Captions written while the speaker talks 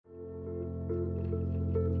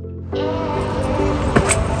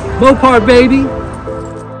Mopar, baby.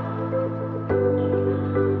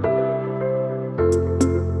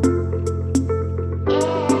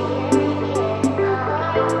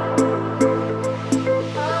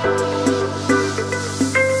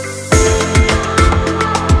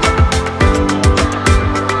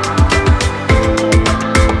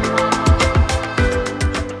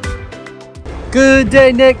 Good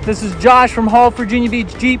day, Nick. This is Josh from Hall Virginia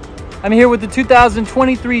Beach Jeep. I'm here with the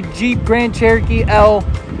 2023 Jeep Grand Cherokee L.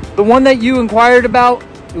 The one that you inquired about,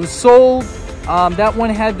 it was sold. That one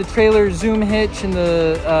had the trailer zoom hitch and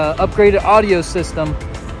the upgraded audio system.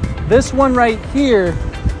 This one right here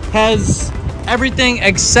has everything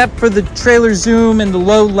except for the trailer zoom and the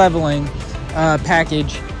low leveling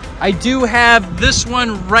package. I do have this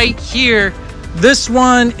one right here. This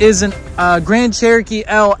one is an Grand Cherokee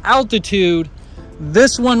L Altitude.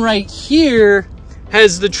 This one right here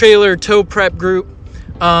has the trailer tow prep group,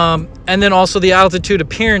 and then also the Altitude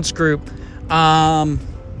appearance group. This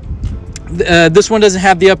one doesn't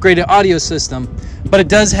have the upgraded audio system, but it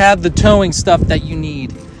does have the towing stuff that you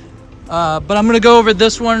need. But I'm gonna go over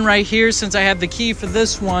this one right here since I have the key for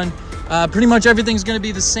this one. Pretty much everything's gonna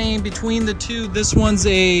be the same between the two. This one's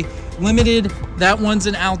a Limited, that one's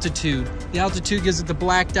an Altitude. The Altitude gives it the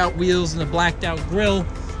blacked out wheels and the blacked out grille.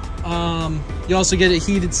 You also get it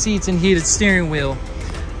heated seats and heated steering wheel.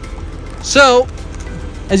 So,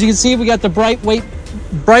 as you can see, we got the bright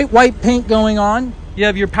white paint going on. You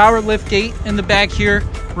have your power lift gate in the back here,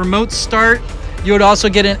 remote start. You would also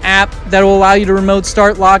get an app that will allow you to remote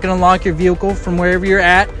start, lock, and unlock your vehicle from wherever you're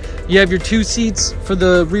at. You have your 2 seats for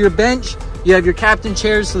the rear bench. You have your captain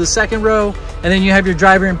chairs for the second row, and then you have your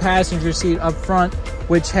driver and passenger seat up front,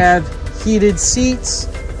 which have heated seats,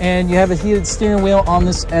 and you have a heated steering wheel on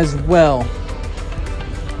this as well.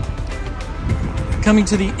 Coming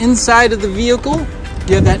to the inside of the vehicle,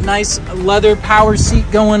 you have that nice leather power seat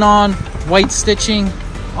going on, white stitching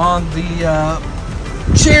on the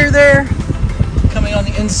chair there. Coming on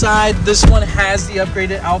the inside, this one has the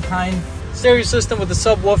upgraded Alpine stereo system with a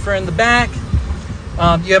subwoofer in the back.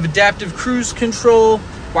 You have adaptive cruise control,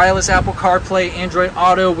 wireless Apple CarPlay, Android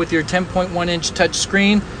Auto with your 10.1-inch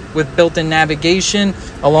touchscreen with built-in navigation,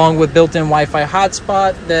 along with built-in Wi-Fi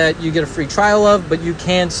hotspot that you get a free trial of, but you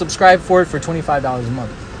can subscribe for it for $25 a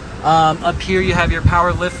month. Up here you have your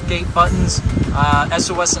power lift gate buttons,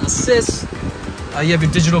 SOS and assist. You have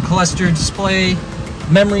your digital cluster display,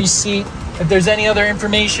 memory seat. If there's any other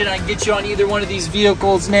information I can get you on either one of these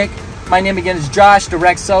vehicles, Nick, my name again is Josh,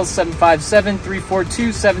 direct sales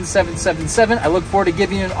 757-342-7777. I look forward to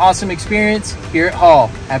giving you an awesome experience here at Hall.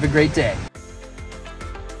 Have a great day.